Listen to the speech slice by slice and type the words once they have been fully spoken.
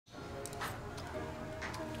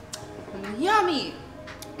yummy.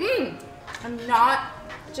 I'm not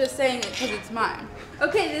just saying it because it's mine.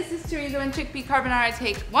 Okay, this is Chorizo and Chickpea Carbonara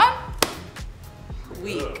take 1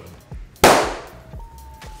 week.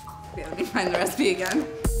 Okay, let me find the recipe again.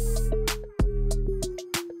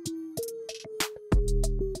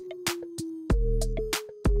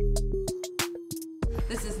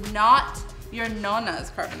 This is not your Nona's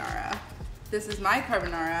carbonara. This is my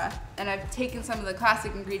carbonara, and I've taken some of the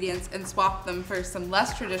classic ingredients and swapped them for some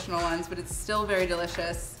less traditional ones, but it's still very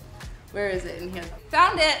delicious. Where is it in here?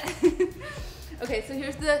 Found it! Okay, so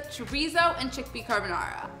here's the Chorizo and Chickpea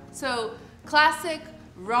Carbonara. So, classic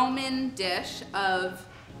Roman dish of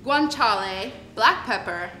guanciale, black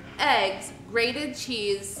pepper, eggs, grated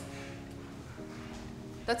cheese.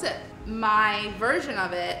 That's it. My version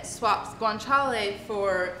of it swaps guanciale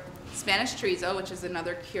for Spanish chorizo, which is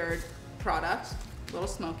another cured product, a little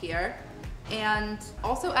smokier, and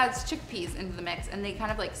also adds chickpeas into the mix, and they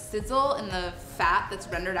kind of like sizzle in the fat that's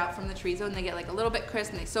rendered out from the chorizo, and they get like a little bit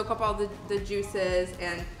crisp, and they soak up all the juices,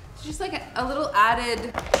 and it's just like a little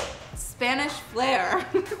added Spanish flair.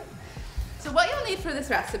 So what you'll need for this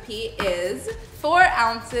recipe is 4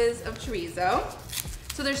 ounces of chorizo.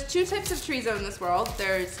 So there's 2 types of chorizo in this world.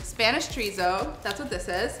 There's Spanish chorizo, that's what this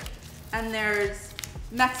is, and there's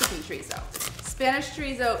Mexican chorizo. Spanish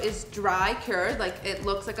chorizo is dry cured, like it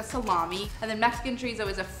looks like a salami, and then Mexican chorizo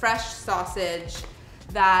is a fresh sausage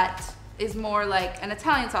that is more like an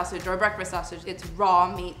Italian sausage or a breakfast sausage. It's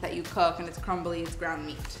raw meat that you cook, and it's crumbly, it's ground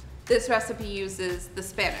meat. This recipe uses the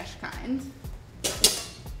Spanish kind.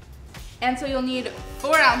 And so you'll need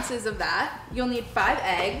 4 ounces of that. You'll need 5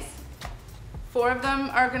 eggs. 4 of them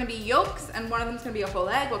are gonna be yolks, and 1 of them is gonna be a whole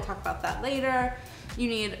egg. We'll talk about that later. You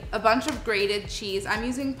need a bunch of grated cheese. I'm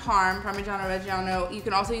using Parmigiano Reggiano. You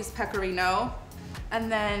can also use Pecorino. And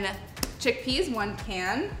then chickpeas, 1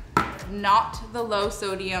 can. Not the low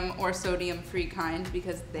sodium or sodium free kind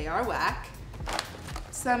because they are whack.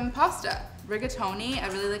 Some pasta, rigatoni. I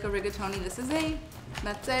really like a rigatoni. This is a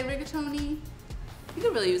mezze rigatoni. You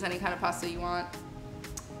can really use any kind of pasta you want.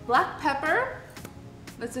 Black pepper.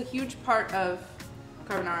 That's a huge part of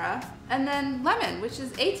carbonara. And then lemon, which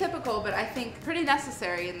is atypical, but I think pretty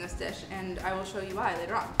necessary in this dish, and I will show you why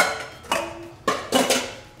later on.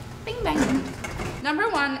 Bing bang. Number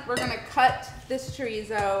 1, we're gonna cut this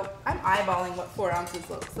chorizo. I'm eyeballing what 4 ounces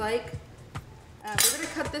looks like. We're gonna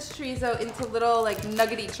cut this chorizo into little like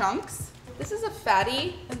nuggety chunks. This is a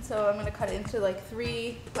fatty, and so I'm gonna cut it into like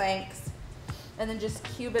 3 planks, and then just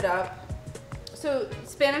cube it up. So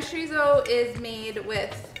Spanish chorizo is made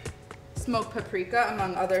with smoked paprika,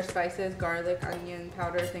 among other spices, garlic, onion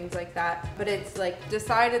powder, things like that. But it's like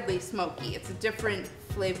decidedly smoky. It's a different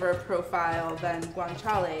flavor profile than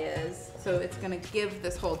guanciale is. So it's gonna give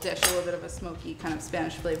this whole dish a little bit of a smoky kind of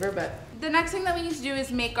Spanish flavor. But the next thing that we need to do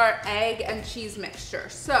is make our egg and cheese mixture.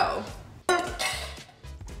 So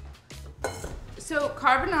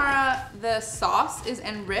carbonara, the sauce is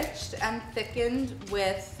enriched and thickened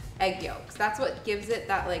with egg yolks. That's what gives it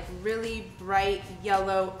that like really bright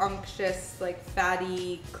yellow, unctuous, like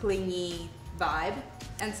fatty, clingy vibe.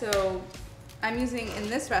 And so I'm using in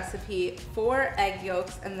this recipe 4 egg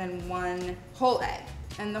yolks and then 1 whole egg.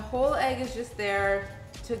 And the whole egg is just there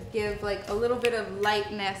to give like a little bit of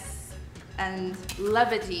lightness and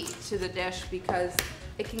levity to the dish because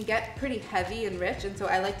it can get pretty heavy and rich, and so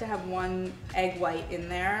I like to have 1 egg white in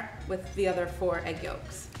there with the other 4 egg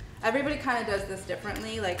yolks. Everybody kind of does this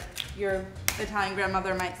differently. Like your Italian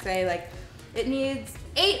grandmother might say like, it needs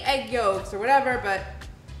 8 egg yolks or whatever, but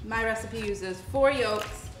my recipe uses 4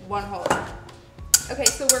 yolks, 1 whole egg. Okay,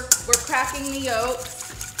 so we're cracking the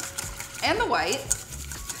yolks and the white,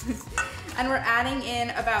 and we're adding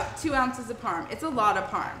in about 2 ounces of parm. It's a lot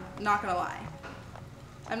of parm, not gonna lie.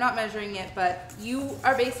 I'm not measuring it, but you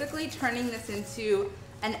are basically turning this into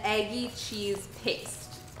an eggy cheese paste.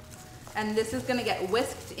 And this is gonna get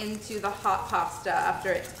whisked into the hot pasta after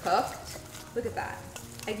it's cooked. Look at that,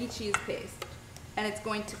 eggy cheese paste. And it's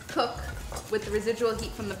going to cook with the residual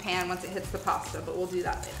heat from the pan once it hits the pasta, but we'll do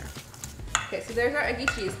that later. Okay, so there's our eggy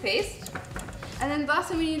cheese paste. And then the last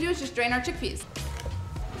thing we need to do is just drain our chickpeas.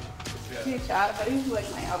 Can you chat? How do you like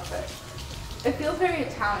my outfit? It feels very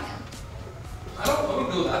Italian. I don't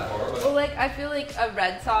go that far. But... Well, like I feel like a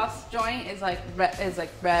red sauce joint is like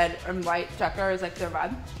red and white checker is like their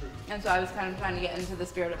vibe. And so I was kind of trying to get into the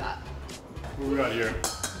spirit of that. What we got here?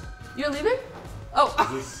 You're leaving? Oh.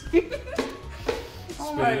 Is this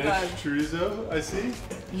Oh my god. Chorizo, I see.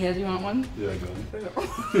 Yeah, do you want one? Yeah, go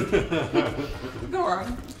on. Go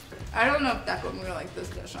on. I don't know if Declan would like this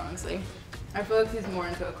dish, honestly. I feel like he's more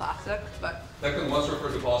into a classic, but... Declan once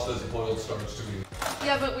referred to pasta as boiled starch to me.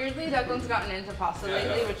 Yeah, but weirdly Declan's gotten into pasta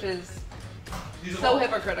lately, which is So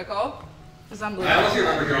hypocritical. It's unbelievable. I honestly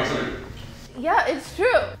remember hearing something. Yeah, it's true.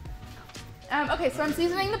 Okay, so I'm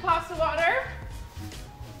seasoning the pasta water.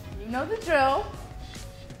 You know the drill.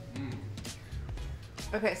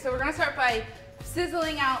 Okay, so we're gonna start by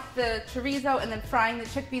sizzling out the chorizo and then frying the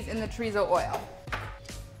chickpeas in the chorizo oil.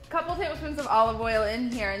 A couple tablespoons of olive oil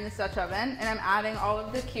in here in this Dutch oven, and I'm adding all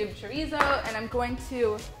of the cubed chorizo, and I'm going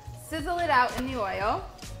to sizzle it out in the oil.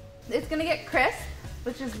 It's gonna get crisp,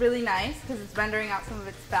 which is really nice because it's rendering out some of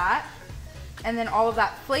its fat, and then all of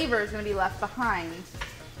that flavor is gonna be left behind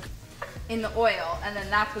in the oil, and then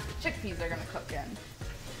that's what the chickpeas are gonna cook in.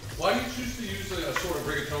 Why do you choose to use a sort of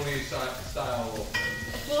rigatoni style?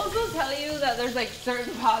 We'll also tell you that there's like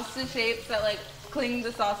certain pasta shapes that like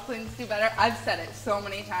the sauce clings to better. I've said it so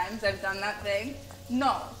many times. I've done that thing.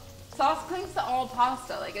 No, sauce clings to all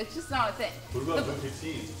pasta. Like it's just not a thing. What about the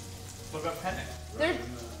poutine? What about penne? There's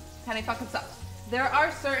penne fucking sucks. There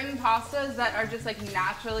are certain pastas that are just like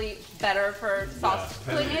naturally better for sauce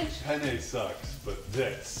clingage. Penne sucks, but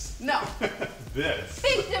this. No. This.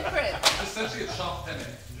 Big difference. Essentially a chopped penne.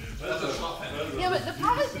 That's a chopped penne. Yeah, but the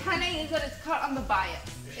problem with penne is that it's cut on the bias.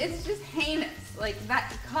 It's just heinous. Like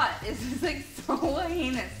that cut is just like so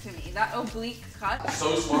heinous to me. That oblique cut.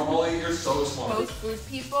 So smart, Molly. You're so smart. Most food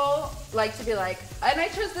people like to be like, and I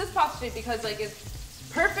chose this pasta shape because like it's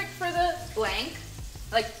perfect for the blank.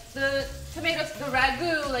 Like the tomatoes, the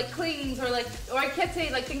ragu like clings, or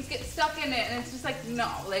kitty, like things get stuck in it, and it's just like no,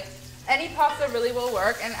 like any pasta really will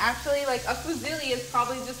work. And actually, like a fusilli is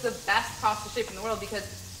probably just the best pasta shape in the world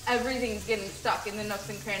because everything's getting stuck in the nooks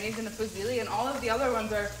and crannies in a fusilli, and all of the other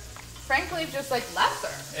ones are, frankly, just like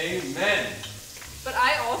lesser. Amen. But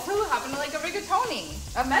I also happen to like a rigatoni,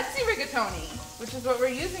 a mezzi rigatoni, which is what we're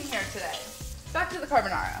using here today. Back to the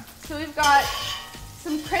carbonara. So we've got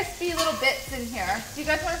some crispy little bits in here. Do you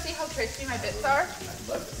guys want to see how crispy my bits are?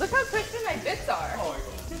 Look how crispy my bits are. Oh my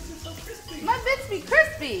god, this is so crispy. My bits be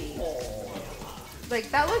crispy. Oh. Like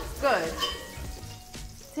that looks good.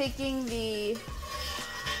 Taking the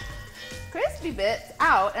crispy bits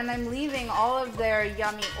out, and I'm leaving all of their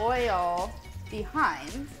yummy oil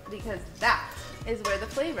behind because that is where the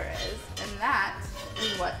flavor is, and that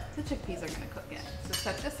is what the chickpeas are going to cook in. So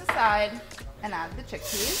set this aside and add the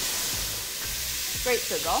chickpeas. Great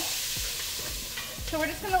sizzle. So we're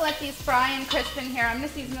just going to let these fry and crisp in here. I'm going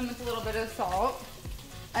to season them with a little bit of salt,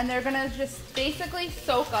 and they're going to just basically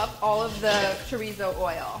soak up all of the chorizo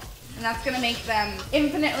oil. And that's gonna make them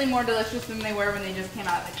infinitely more delicious than they were when they just came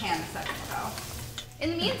out of the can a second ago.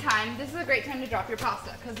 In the meantime, this is a great time to drop your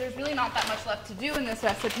pasta because there's really not that much left to do in this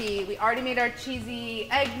recipe. We already made our cheesy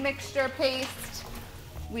egg mixture paste.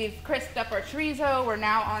 We've crisped up our chorizo. We're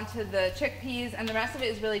now onto the chickpeas, and the rest of it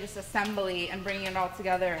is really just assembly and bringing it all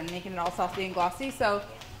together and making it all saucy and glossy. So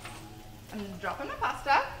I'm dropping my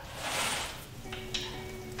pasta.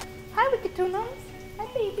 Hi, Wikitunos.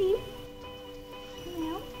 Hi, baby.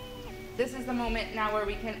 Meow. This is the moment now where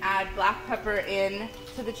we can add black pepper in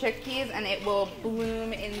to the chickpeas, and it will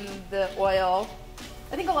bloom in the oil.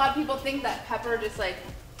 I think a lot of people think that pepper just like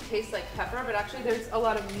tastes like pepper, but actually there's a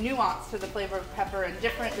lot of nuance to the flavor of pepper, and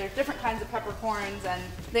there's different kinds of peppercorns, and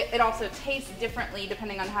it also tastes differently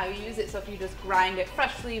depending on how you use it. So if you just grind it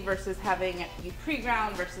freshly versus having it be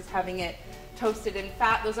pre-ground versus having it toasted in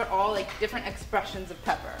fat, those are all like different expressions of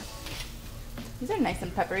pepper. These are nice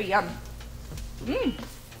and peppery, yum. Mmm.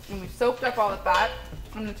 And we've soaked up all the fat.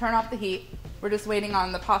 I'm gonna turn off the heat. We're just waiting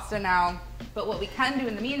on the pasta now. But what we can do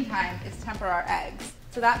in the meantime is temper our eggs.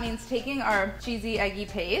 So that means taking our cheesy eggy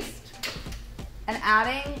paste and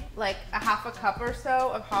adding like a half a cup or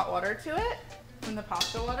so of hot water to it from the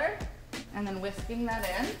pasta water, and then whisking that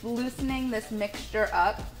in, loosening this mixture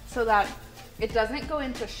up so that it doesn't go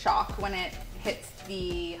into shock when it hits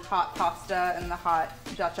the hot pasta and the hot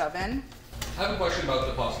Dutch oven. I have a question about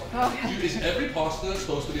the pasta. Okay. Is every pasta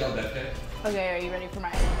supposed to be al dente? Okay, are you ready for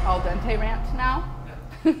my al dente rant now?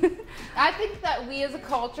 Yeah. I think that we as a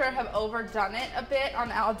culture have overdone it a bit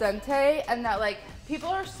on al dente, and that like people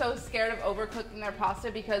are so scared of overcooking their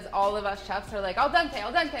pasta because all of us chefs are like al dente,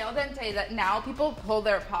 al dente, al dente, that now people pull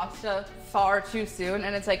their pasta far too soon,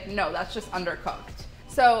 and it's like, no, that's just undercooked.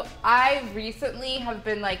 So I recently have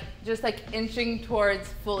been like just like inching towards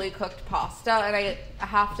fully cooked pasta, and I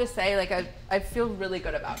have to say like I feel really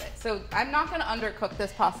good about it. So I'm not gonna undercook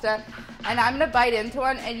this pasta, and I'm gonna bite into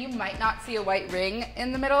one, and you might not see a white ring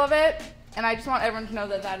in the middle of it, and I just want everyone to know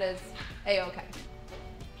that that is a-okay.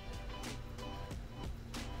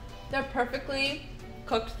 They're perfectly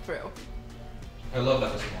cooked through. I love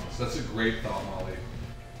that response. That's a great thought, Molly.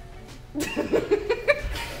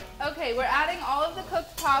 Okay, we're adding all of the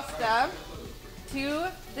cooked pasta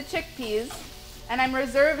to the chickpeas. And I'm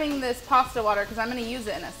reserving this pasta water because I'm going to use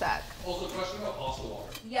it in a sec. Also, a question about pasta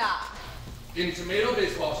water. Yeah. In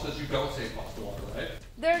tomato-based pastas, you don't say pasta water, right?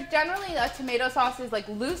 They're generally, a tomato sauce is like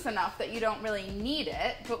loose enough that you don't really need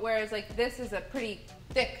it, but whereas like this is a pretty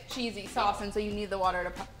thick, cheesy sauce, and so you need the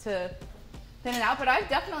water to thin it out. But I've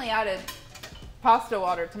definitely added pasta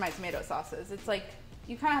water to my tomato sauces. It's like,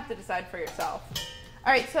 you kind of have to decide for yourself.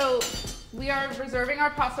 All right, so we are reserving our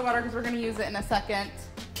pasta water because we're going to use it in a second.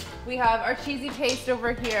 We have our cheesy paste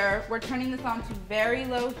over here. We're turning this on to very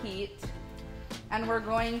low heat, and we're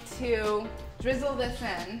going to drizzle this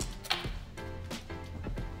in.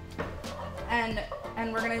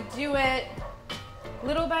 And we're gonna do it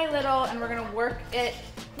little by little, and we're gonna work it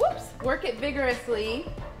vigorously.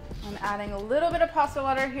 I'm adding a little bit of pasta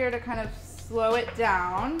water here to kind of slow it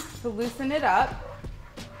down, to loosen it up,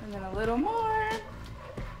 and then a little more.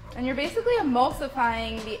 And you're basically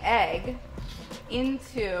emulsifying the egg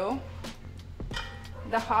into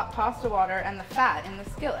the hot pasta water and the fat in the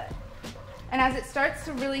skillet. And as it starts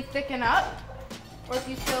to really thicken up, or if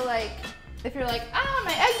you feel like, if you're like,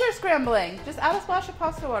 my eggs are scrambling, just add a splash of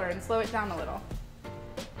pasta water and slow it down a little.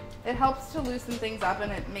 It helps to loosen things up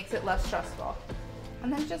and it makes it less stressful.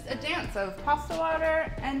 And then just a dance of pasta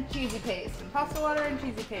water and cheesy paste, and pasta water and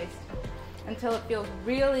cheesy paste, until it feels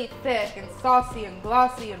really thick and saucy and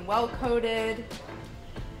glossy and well coated.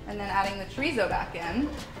 And then adding the chorizo back in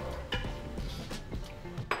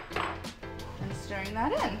and stirring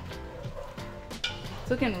that in. It's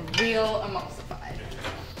looking real emulsified.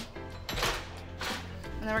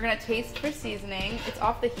 And then we're gonna taste for seasoning. It's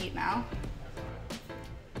off the heat now.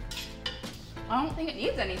 I don't think it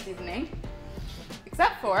needs any seasoning,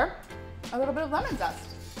 except for a little bit of lemon zest.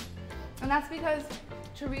 And that's because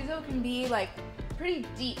chorizo can be like pretty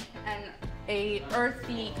deep and a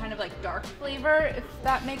earthy kind of like dark flavor, if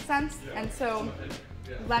that makes sense. And so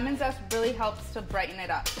lemon zest really helps to brighten it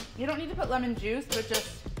up. You don't need to put lemon juice, but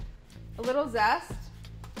just a little zest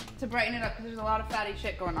to brighten it up, because there's a lot of fatty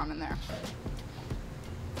shit going on in there.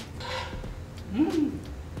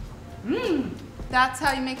 That's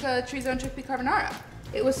how you make a chorizo and chickpea carbonara.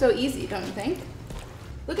 It was so easy, don't you think?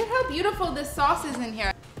 Look at how beautiful this sauce is in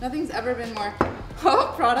here. Nothing's ever been more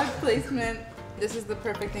product placement. This is the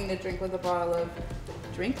perfect thing to drink with a bottle of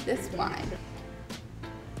drink this wine.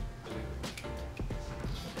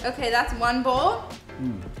 Okay, that's one bowl.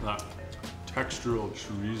 That textural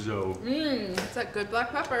chorizo. It's that good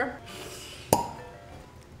black pepper.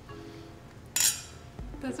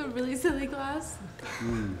 That's a really silly glass.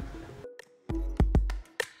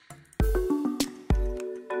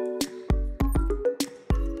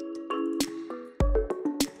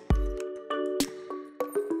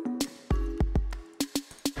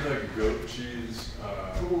 Like goat cheese.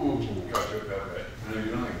 Ooh, gosh, okay. No,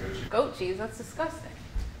 you don't like goat cheese. Goat cheese, that's disgusting.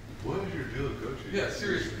 What is your deal with goat cheese? Yeah,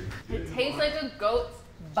 seriously. It tastes like a goat's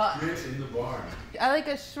butt. Get in the barn. I like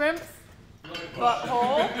a shrimp's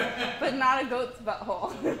butthole, but not a goat's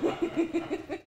butthole.